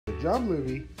job,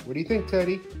 Livy. What do you think,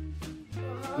 Teddy?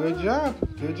 Good job.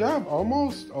 Good job.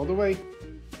 Almost. All the way.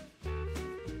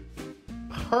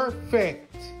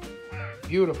 Perfect.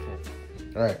 Beautiful.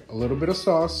 All right. A little bit of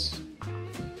sauce.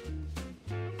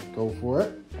 Go for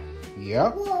it.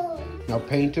 Yep. Whoa. Now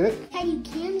paint it. Teddy, you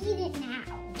can't eat it now.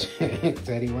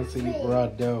 Teddy wants to eat raw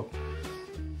dough.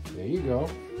 There you go.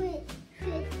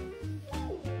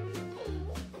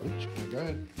 Oops, go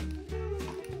ahead.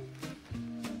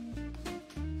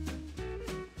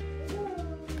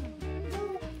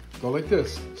 Go like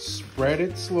this. Spread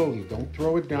it slowly. Don't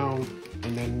throw it down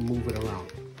and then move it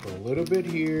around. Go a little bit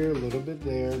here, a little bit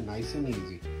there. Nice and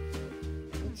easy.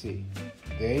 Let's see.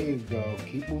 There you go.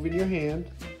 Keep moving your hand.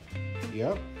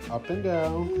 Yep. Up and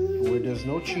down. Where there's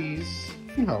no cheese.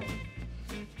 No.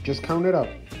 Just count it up.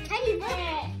 Teddy, look.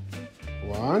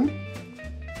 1,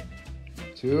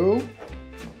 2,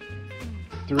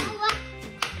 3.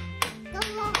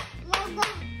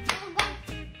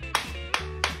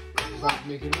 Stop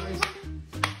making noise.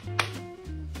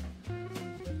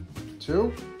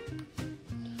 2.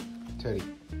 Teddy.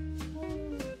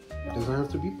 Doesn't have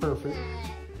to be perfect.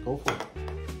 Go for it.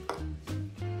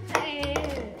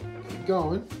 Keep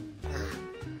going.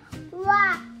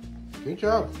 Good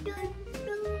job.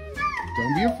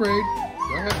 Don't be afraid.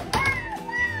 Go ahead.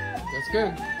 That's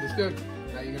good. That's good.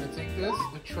 Now you're gonna take this,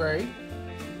 the tray,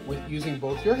 with using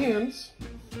both your hands.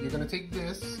 You're gonna take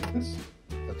this.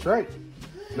 That's right.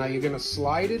 Now you're gonna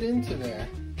slide it into there,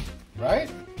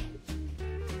 right?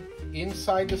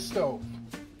 Inside the stove.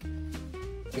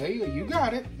 There you go. You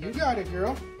got it. You got it,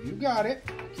 girl. You got it.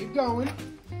 Keep going.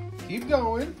 Keep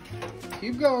going.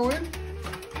 Keep going.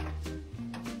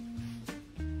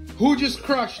 Who just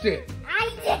crushed it?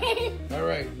 I did. All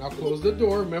right, now close the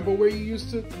door. Remember where you used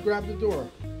to grab the door?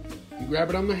 You grab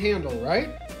it on the handle, right?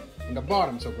 On the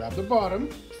bottom, so grab the bottom.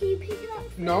 Can you pick it up?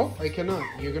 No, I cannot.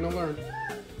 You're gonna learn.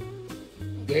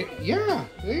 Yeah,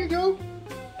 there you go.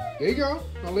 There you go.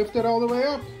 Now lift it all the way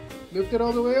up. Lift it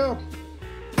all the way up.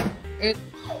 And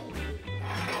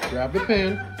grab the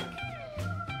pan.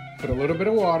 Put a little bit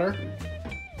of water.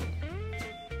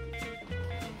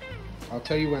 I'll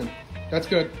tell you when. That's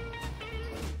good.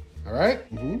 All right?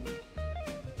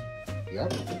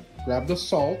 Yep. Grab the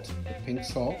salt, the pink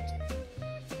salt,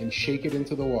 and shake it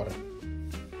into the water.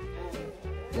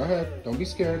 Go ahead. Don't be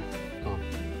scared. Come on.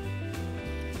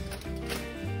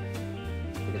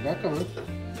 Put it back on.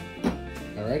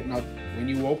 All right. Now, when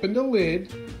you open the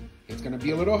lid, it's going to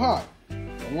be a little hot.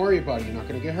 Don't worry about it. You're not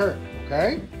going to get hurt.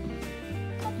 Okay?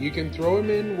 You can throw them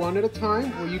in one at a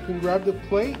time, or you can grab the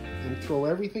plate and throw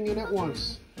everything in at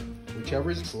once.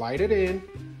 Whichever, slide it in,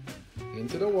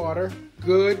 into the water.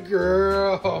 Good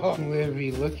girl.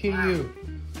 Livy, look at you.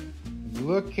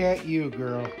 Look at you,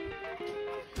 girl.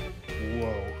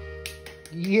 Whoa.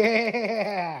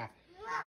 Yeah.